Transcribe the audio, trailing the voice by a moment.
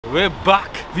we're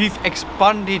back. We've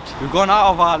expanded. We've gone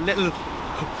out of our little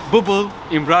bubble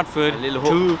in Bradford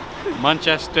to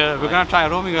Manchester. We're gonna try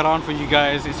roaming around for you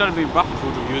guys. Instead of being Bradford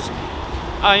food reviews,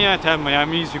 yeah, tell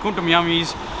Miami's. We come to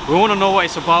Miami's. We want to know what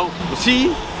it's about. We'll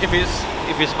see if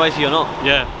it's spicy or not.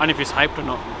 Yeah, and if it's hyped or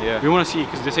not. Yeah. We want to see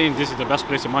because they're saying this is the best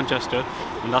place in Manchester,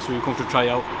 and that's what we come to try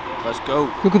out. Let's go.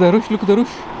 Look at the rush. Look at the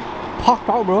rush. Packed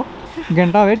out, bro.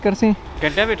 घंटा wait कर से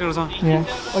घंटा wait कर सा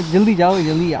और जल्दी जाओ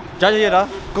जल्दी आ जा जा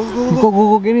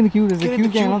go get in the queue. There's a queue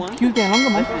getting longer,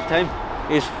 man. The time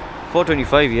is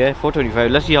 4:25. Yeah,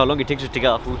 4:25. Let's see how long it takes us to get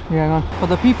our food. Yeah, man. For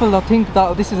the people that think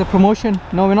that this is a promotion,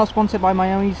 no, we're not sponsored by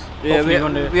Miami's. Yeah,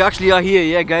 we actually are here.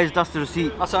 Yeah, guys, that's the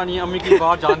receipt. Asani ammi ki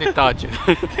baar jaan deta aaj.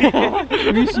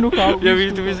 We snuck out. Yeah,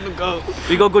 we snuck out.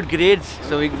 We got good grades,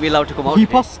 so we're allowed to come out. He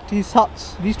passed his SATs.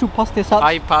 These two passed their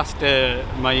SATs. I passed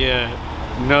my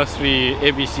nursery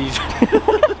ABCs.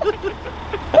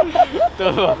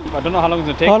 I don't know how long it's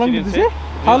gonna take. How long did they say?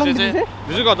 How long did they say?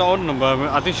 This has got the order number.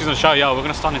 I think she's gonna shout you out. We're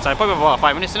gonna stand inside. Probably about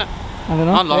 5 minutes, isn't it? I don't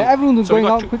know. Not long. Yeah, everyone's going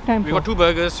out quick time. We got 2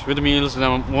 burgers with the meals, and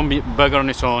then 1 burger on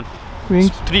its own.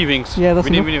 Wings. 3 wings. Yeah, that's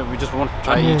enough. We just want to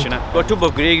try each, innit? Got 2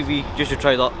 of gravy just to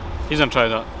try that. He's gonna try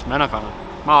that. Man, I can't.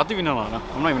 I think we know that.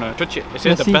 I'm not even gonna touch it. It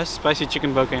says the best spicy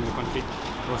chicken burger in the country.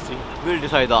 We'll see. We'll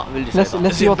decide that. We'll decide that.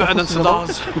 Let's see what better than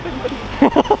Sohails.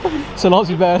 Sohails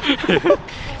is better.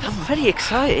 I'm very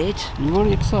excited. You're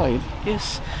very excited?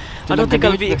 Yes. I don't think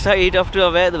I'll be excited after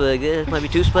I've had the burger. It might be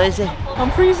too spicy.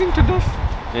 I'm freezing to death.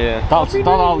 Yeah. That'll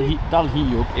heat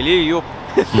you up. It'll heat you up.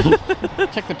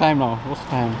 Check the time now. What's the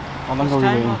time? How long are we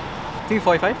waiting?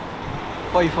 3:45.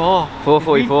 44.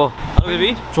 4:44. How long has it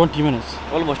been? 20 minutes.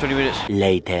 Almost 20 minutes.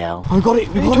 Later. I got it.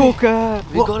 We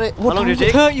got it. How long did it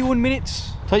take? 31 minutes.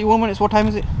 31 minutes. What time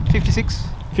is it? 56.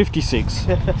 56.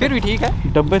 फिर भी ठीक है.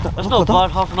 That's not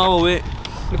bad. Half an hour wait.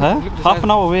 Huh? Half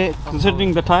an hour wait,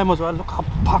 considering the time as well. Look how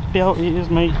packed out it is,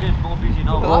 mate. It's more busy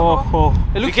now. Oh.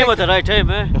 We came at the right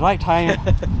time, eh? The right time.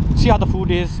 See how the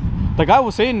food is. The guy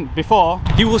was saying before,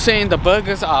 he was saying the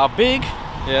burgers are big,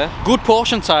 good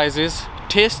portion sizes,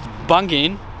 taste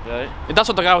banging. Right. That's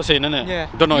what the guy was saying, innit? Yeah.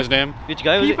 Don't know his name. Which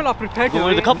guy was People are prepared to wait.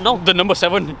 wait. The cup now? The number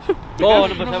 7. Oh,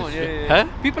 number 7. Yeah. Huh?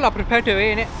 People are prepared to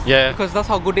wait, innit? Yeah. Because that's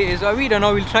how good it is. We don't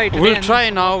know. We'll try it today. We'll try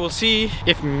now. We'll see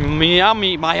if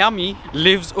Miami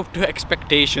lives up to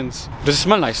expectations. Does it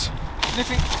smell nice?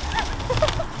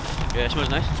 Yeah, it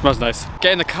smells nice. It smells nice.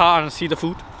 Get in the car and see the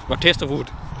food. Or taste the food.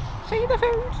 See the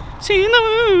food. See the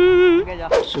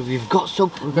food. So we've got some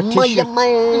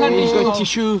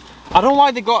Tissue. I don't know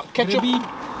why they got ketchup.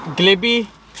 Jalebi.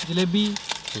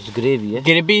 It's gravy, yeah?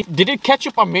 Gravy. They did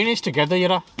ketchup and mayonnaise together,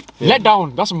 yeah. Let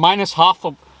down. That's minus half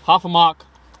a mark.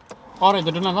 Alright,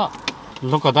 they're doing like that.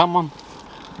 Look at that, man.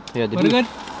 Yeah, they Burger.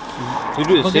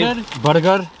 do the same.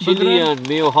 Burger. Chili and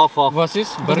mayo half.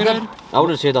 Versus burger. I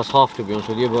wouldn't say that's half, to be honest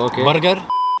with you, but okay. Burger.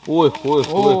 Oh.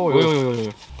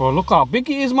 Bro, look how big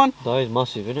it is, man. That is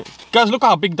massive, isn't it? Guys, look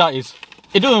how big that is.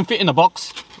 It doesn't fit in a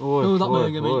box. That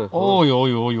burger, mate.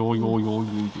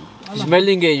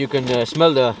 Smelling it, you can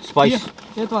smell the spice.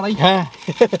 Yeah.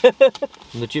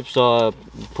 The chips are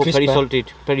put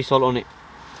peri salt on it.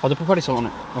 Oh, they put peri salt on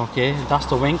it. Okay, that's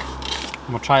the wing. I'm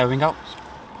gonna try a wing out.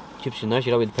 Chips are nice,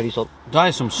 you know, with peri salt. That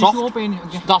is some soft.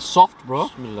 That's soft, bro.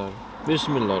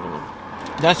 Bismillah.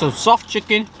 That's some soft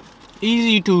chicken.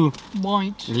 Easy to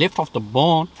lift off the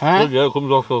bone. Huh? Yeah, it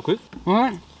comes off so quick.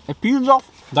 Alright, it peels off.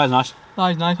 That is nice.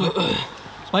 That is nice.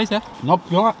 Spicy, eh? Not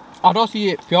pure. I don't see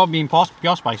it pure being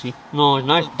pure spicy. No, it's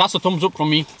nice. That's a thumbs up from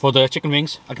me for the chicken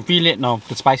wings. I can feel it now,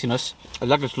 the spiciness. I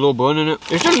like the slow burn in it.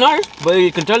 It's still nice, but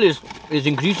you can tell it's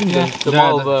increasing the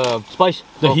amount of spice.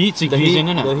 The heat's increasing,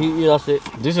 isn't it? The heat, that's it.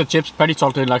 These are chips, pretty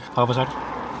salted, like half a side.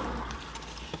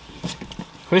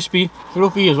 Crispy,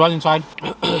 fluffy as well inside.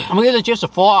 I'm gonna give the chips a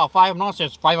 4 out of 5. I'm not saying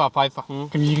it's 5 out of 5.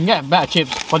 You can get better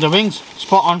chips, but the wings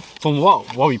spot on from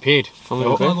what we paid.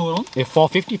 Okay. It's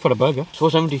 $4.50 for the burger.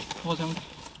 $4.70.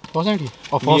 470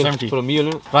 or 470 for a meal,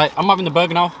 innit? Right, I'm having the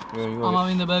burger now. Yeah, I'm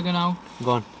having the burger now.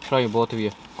 Go on, try it, both of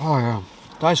you. Oh yeah,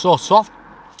 that is so soft.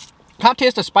 Can't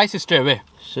taste the spices straight away.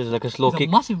 So it's like a slow kick. It's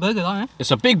a massive burger, that, eh?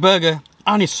 It's a big burger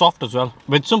and it's soft as well.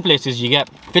 With some places you get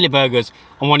Fillet burgers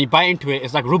and when you bite into it,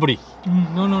 it's like rubbery.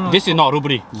 No. This is not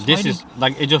rubbery. This is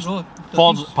like it just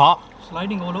falls apart.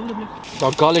 Sliding all over the place.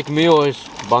 The garlic mayo is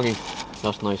banging.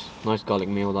 That's nice. Nice garlic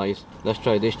mayo, that is. Let's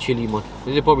try this chili, man.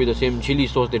 This is probably the same chili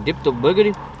sauce they dipped the burger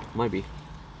in. Might be.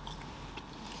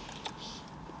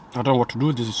 I don't know what to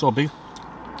do. This is so big.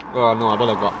 No, I don't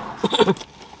like that.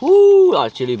 Ooh,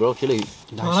 that's chili, bro. Chili.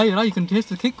 Right, you can taste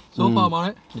the kick so far,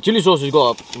 alright. The chili sauce has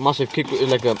got a massive kick.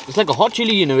 It's like a hot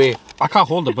chili in a way. I can't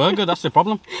hold the burger, that's the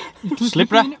problem. It's too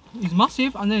Slippery. It's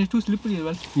massive and then it's too slippery as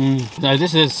well. Now,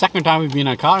 this is the second time we've been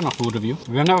in a car in a food review.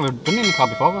 We've never done it in a car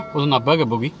before. Wasn't that burger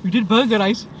boogie? We did burger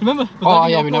rice, remember? But Oh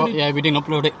that yeah, didn't we didn't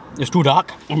upload it. It's too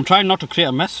dark. I'm trying not to create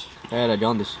a mess. Yeah,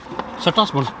 John, this.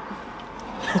 Satas one.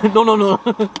 No.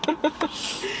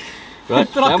 Right,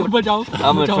 I'm upload.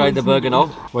 gonna try the burger now.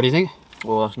 What do you think?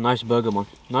 Oh, that's a nice burger, man.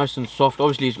 Nice and soft.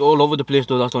 Obviously, it's all over the place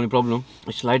though, that's the only problem.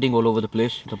 It's sliding all over the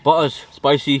place. The butter's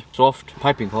spicy, soft,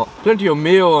 piping hot. Plenty of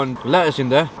mayo and lettuce in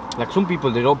there. Like some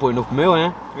people, they don't put enough mayo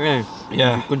in.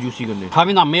 Yeah. Good juicy gun there.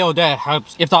 Having that mayo there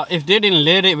helps. If they didn't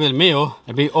layer it with mayo,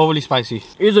 it'd be overly spicy.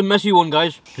 Here's a messy one,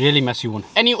 guys. Really messy one.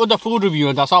 Any other food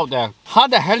reviewer that's out there, how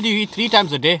the hell do you eat 3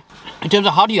 times a day? In terms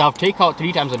of how do you have takeout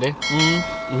 3 times a day?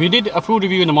 We did a food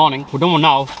review in the morning. We don't know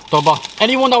now. So,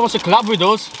 anyone that wants to collab with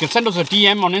us, can send us a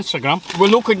DM on Instagram. We're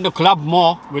looking to collab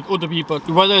more with other people.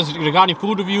 Whether it's regarding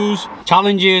food reviews,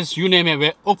 challenges, you name it,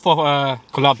 we're up for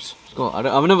collabs.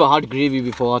 I've never had gravy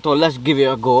before. I thought let's give it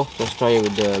a go. Let's try it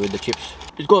with the chips.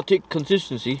 It's got a thick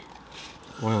consistency.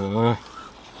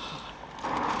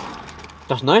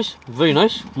 That's nice. Very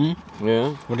nice.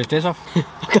 Yeah. What did it taste of?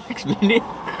 I can't explain it.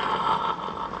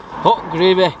 Hot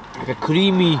gravy, like a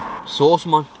creamy sauce,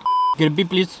 man. Get a bit,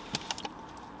 please.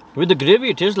 With the gravy,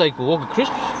 it tastes like Walker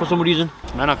crisps for some reason.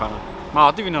 I'm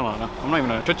not even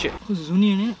gonna touch it. Because there's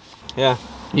onion in it. Yeah.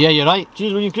 Yeah, you're right.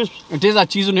 Cheese onion crisps. It tastes like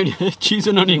cheese and onion. Cheese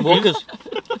and onion. Walkers.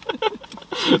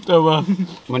 So,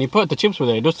 when you put the chips with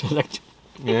it, it does taste like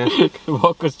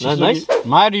Walker's cheese. That's nice.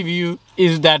 My review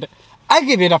is that I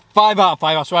give it a 5 out of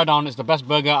 5. I swear down, it's the best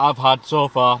burger I've had so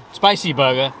far. Spicy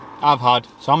burger I've had.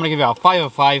 So I'm gonna give it a 5 out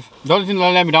of 5. The only thing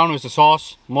that let me down was the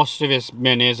sauce. Most of it's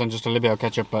mayonnaise and just a little bit of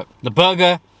ketchup. But the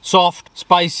burger, soft,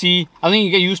 spicy. I think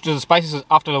you get used to the spices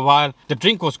after a while. The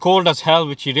drink was cold as hell,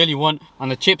 which you really want.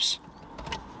 And the chips.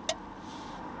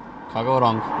 Can't go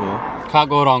wrong. Yeah. Can't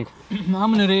go wrong. I'm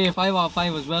gonna rate a 5 out of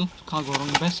 5 as well. Can't go wrong.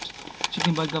 The best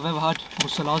chicken burger I've ever had.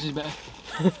 But Salaz is better.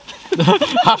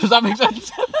 How does that make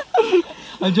sense?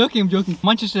 I'm joking.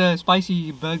 Manchester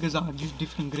spicy burgers are just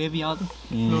different gravy, aren't they?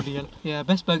 Bloody hell. Yeah,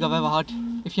 best burger I've ever had.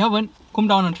 If you haven't, come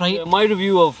down and try it. My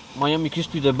review of Miami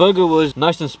Crispy, the burger was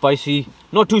nice and spicy.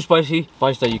 Not too spicy,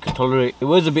 spice that you can tolerate. It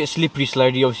was a bit slippery,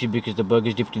 slidey, obviously, because the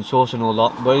burger's dipped in sauce and all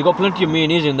that. But it got plenty of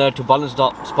mayonnaise in there to balance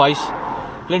that spice.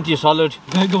 Plenty of salad.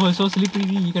 Burger was so slippery,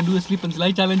 you can do a slip and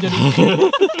slide challenge on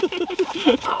it.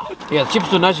 Yeah, the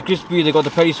chips were nice and crispy, they got the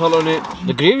peri salt on it.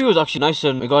 The gravy was actually nice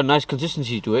and it got a nice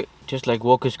consistency to it. Just like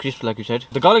Walker's crisp, like you said.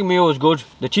 The garlic mayo was good.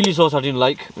 The chili sauce I didn't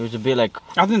like. It was a bit like...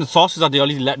 I think the sauces are the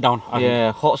only let down.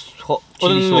 Yeah, hot Other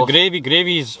chili than sauce. the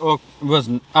gravy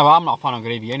I'm not a fan of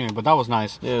gravy anyway, but that was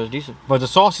nice. Yeah, it was decent. But the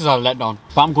sauces are let down.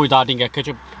 But I'm good, I didn't get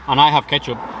ketchup, and I have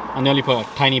ketchup, and they only put a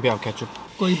tiny bit of ketchup.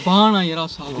 Koi bana yara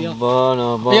saadiya.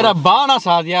 Bana. Yara bana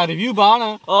saadiya, review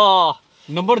bana. Oh.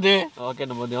 Number de. Okay,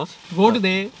 number de os. Vote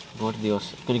de. Vote de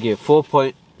os. Gonna give it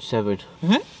 4.7.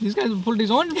 Huh? This guy's pulled his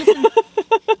own.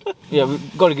 Yeah,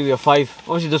 we've got to give you a 5.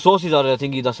 Obviously, the sauces are, I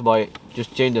think that's about it.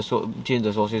 Just change the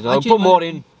sauces. I'll put more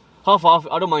in. Half.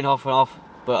 I don't mind half and half.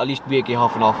 But at least make it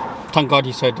half and half. Thank God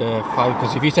he said 5,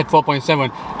 because if he said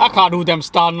 4.7, I can't do them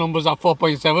star numbers at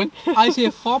 4.7. I say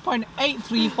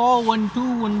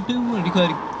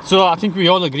 4.8341212. So I think we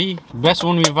all agree. Best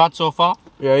one we've had so far.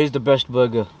 Yeah, it's the best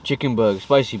burger. Chicken burger,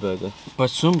 spicy burger.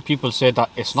 But some people say that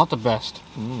it's not the best.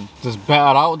 There's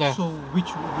better out there. So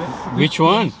which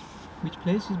one? Which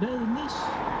place is better than this?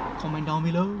 Comment down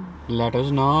below. Let us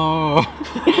know.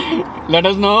 Let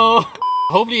us know.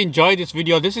 Hopefully you enjoyed this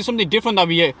video. This is something different that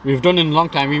we've done in a long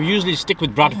time. We usually stick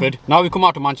with Bradford. Now we come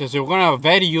out to Manchester. We're going to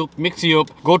vary you up, mix you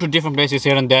up, go to different places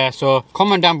here and there. So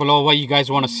comment down below what you guys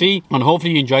want to see, and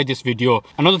hopefully you enjoyed this video.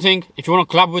 Another thing, if you want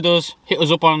to collab with us, hit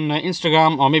us up on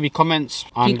Instagram or maybe comments.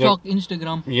 And, TikTok,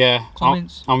 Instagram. Yeah.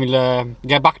 Comments. And we'll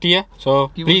get back to you. So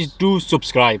please do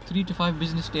subscribe. 3 to 5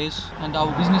 business days. And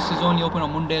our business is only open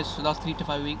on Mondays. So that's 3 to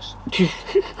 5 weeks.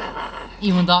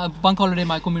 Even that bank holiday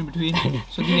might come in between.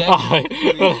 So give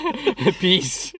it Peace.